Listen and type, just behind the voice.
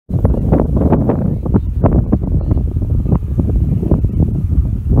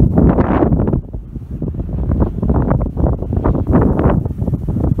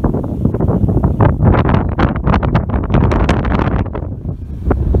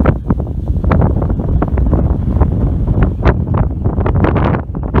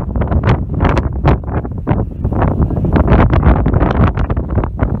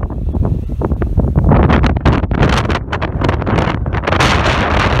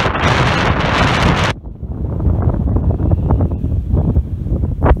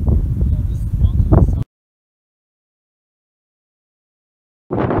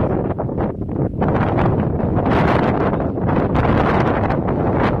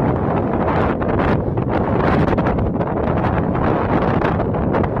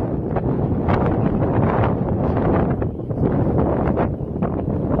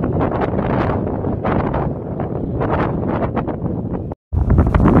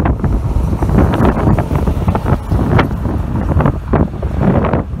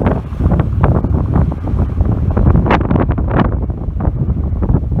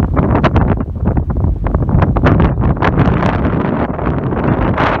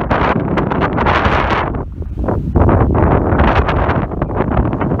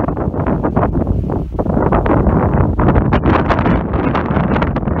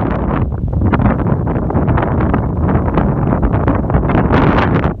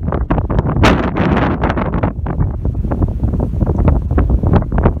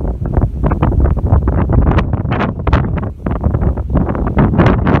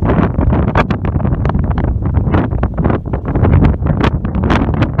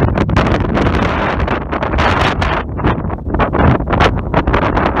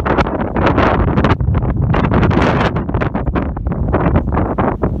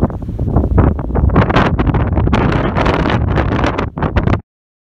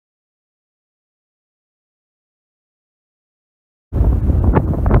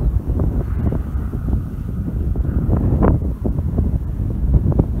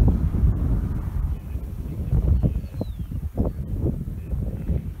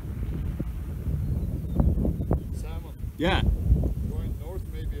Yeah. Going north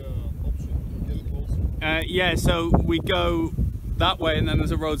may be an option to get closer. Yeah, so we go that way and then there's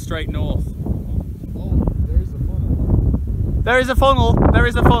a road straight north. Oh, there is a funnel. There is a funnel. There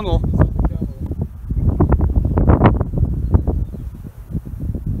is a funnel.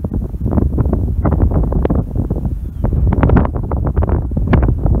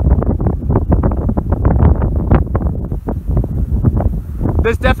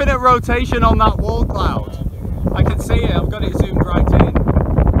 There's definite rotation on that wall cloud. I can see it, I've got it zoomed right in.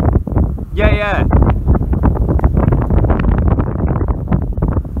 Yeah, yeah.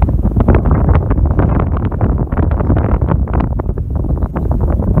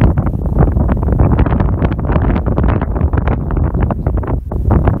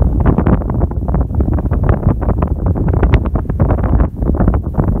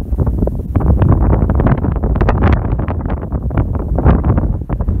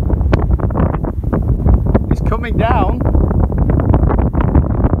 Coming down.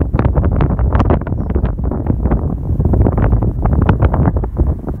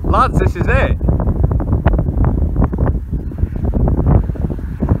 Lads, this is it.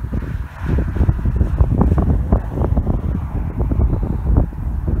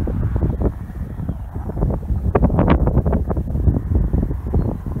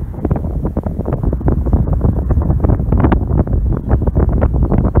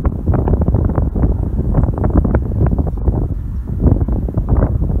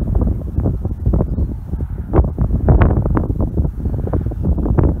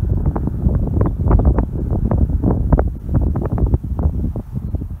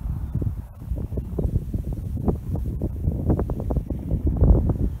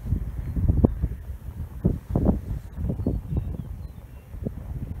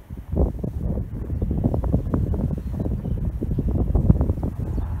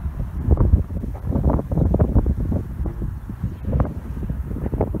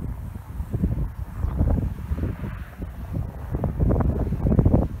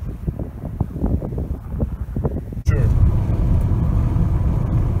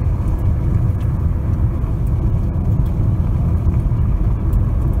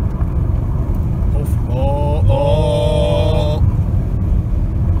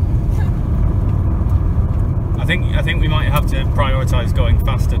 I think we might have to prioritise going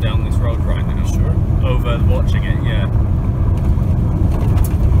faster down this road right now. Sure. Over watching it, yeah.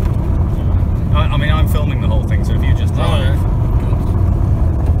 I mean, I'm filming the whole thing, so if you just drive.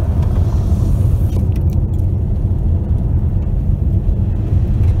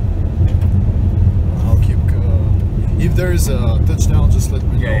 I'll keep. If there is a touchdown, just let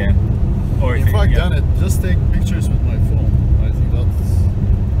me know. Yeah. Or if I've done it, just take pictures with my phone. I think that's.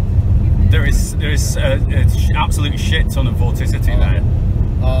 There is absolute shit ton of vorticity there,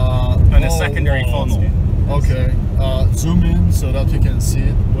 and a secondary funnel. Okay, zoom in so that you can see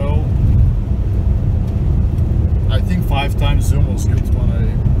it well. I think 5 times zoom was good when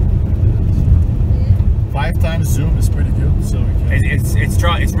 5 times zoom is pretty good. So we can...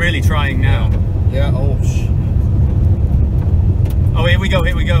 it's really trying now. Yeah. Oh shit. Oh, here we go.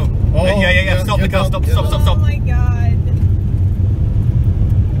 Here we go. Oh, yeah. Stop the car. Stop. Oh my god.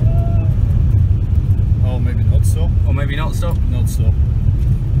 Oh, maybe not stop. Or maybe not stop. Not stop.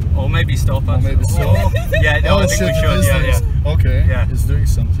 Or maybe stop. Or maybe stop. Yeah, no, I think we should. Yeah. Okay. Yeah. It's doing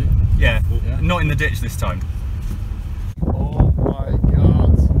something. Yeah. Not in the ditch this time. Oh my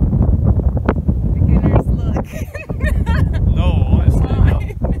god. Beginner's luck. No, honestly. No.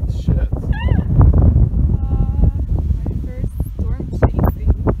 Shit. My first storm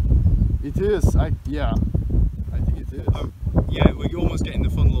chasing. It is. Yeah. I think it is. Yeah, we're almost getting the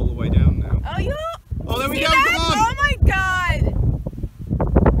funnel all the way down now. Oh, you. Oh, there we See go. that? Come on. Oh my god.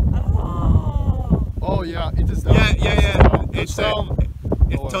 Oh. Oh yeah, it is down. Yeah. It's down.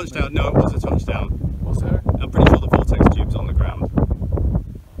 It's touchdown. No, it was a touchdown. Was there? I'm pretty sure the vortex tube's on the ground.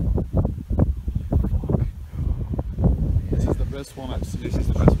 This is the best one I've seen. This is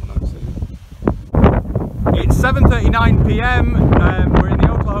the best one I've seen. It's 7:39 p.m. We're in the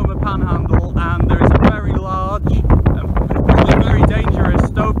Oklahoma Panhandle, and there is a very large, probably very dangerous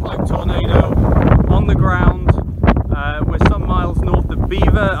stovepipe tornado on the ground. We're some miles north of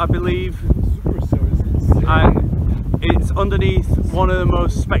Beaver, I believe, and it's underneath one of the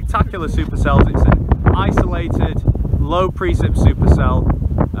most spectacular supercells. It's an isolated, low precip supercell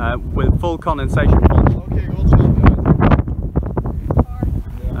with full condensation. Okay, we'll jump in.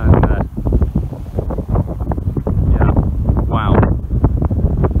 And yeah, wow.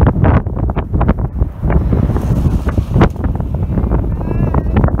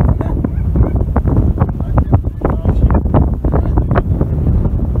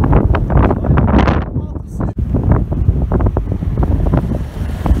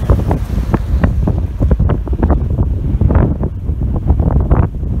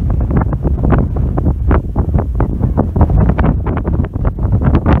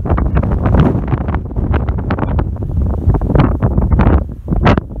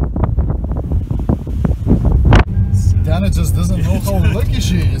 how lucky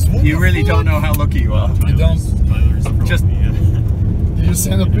she is. What You the really fuck? don't know how lucky you are. You don't. Just Did you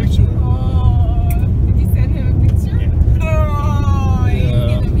send a picture? Oh, did you send him a picture? Oh, he's Yeah.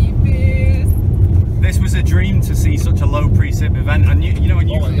 gonna be pissed. this was a dream to see such a low precip event, and you know when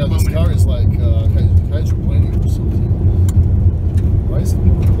you Oh my from the god, this moment car is like hydroplaning or something. Why is it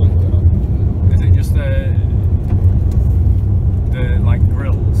moving like that? is it just the like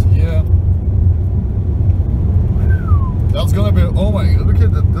grills? Yeah. That's gonna be. Oh my god! Look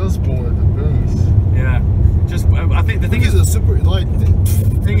at the dashboard, the base. Yeah. Just I think the thing Look at is the super light.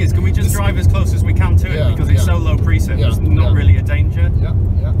 thing is, can we just drive as close as we can to it Yeah, because it's yeah. so low precip? Yeah, It's not yeah. really a danger. Yeah,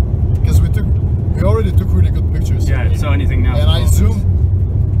 yeah. Because we already took really good pictures. Yeah. of it. So anything now. And I zoomed.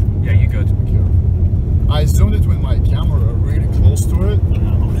 Yeah, you're good. I zoomed it with my camera really close to it.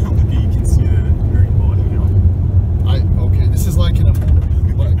 You can see the very bottom now. Okay, this is like in a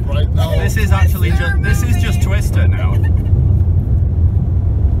like right now. This is actually just Twister now.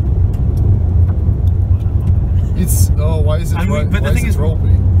 It's why is it? And Why, but the why thing is is, it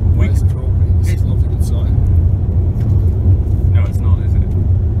roping? Why is it roping? This is not a good sign. No, it's not, is it?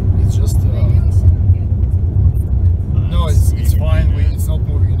 It's just Maybe we shouldn't get too close to it. no, it's fine. It's not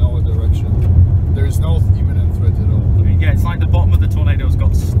moving in our direction. There is no imminent threat at all. Yeah, it's like the bottom of the tornado's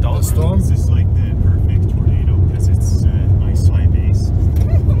got stuck. The storm. This is like the perfect tornado because it's nice high base.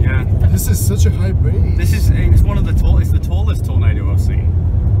 Yeah. This is such a high base. It's one of the it's the tallest tornado I've seen.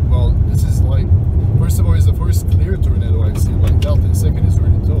 Well, this is like, first of all, it's the first clear tornado I've seen like that, and second is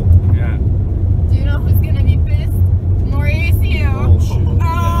really tall. Yeah. Do you know who's gonna be pissed? Mauricio. Oh shit.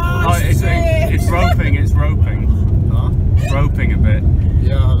 Oh, it's roping. It's roping. Huh? It's roping a bit.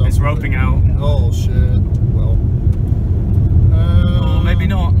 Yeah. It's roping out. Oh shit. Well. Oh, maybe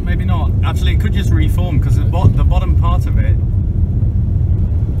not. Maybe not. Actually, it could just reform because the bottom part of it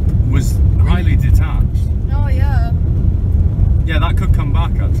was highly detached. Oh yeah. Yeah, that could come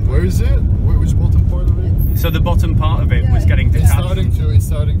back actually. Where is it? Which bottom part of it? So the bottom part of it was Yeah, getting It's detached. starting to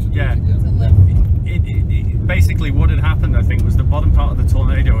do Yeah. it again. To lift. Basically what had happened, I think, was the bottom part of the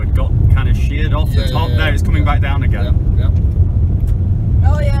tornado had got kind of sheared off the top. There, it's coming back down again. Yeah.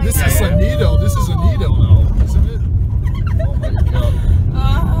 Oh yeah. This yeah. is a needle. This is a needle now, isn't it? Oh my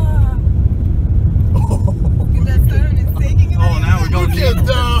god.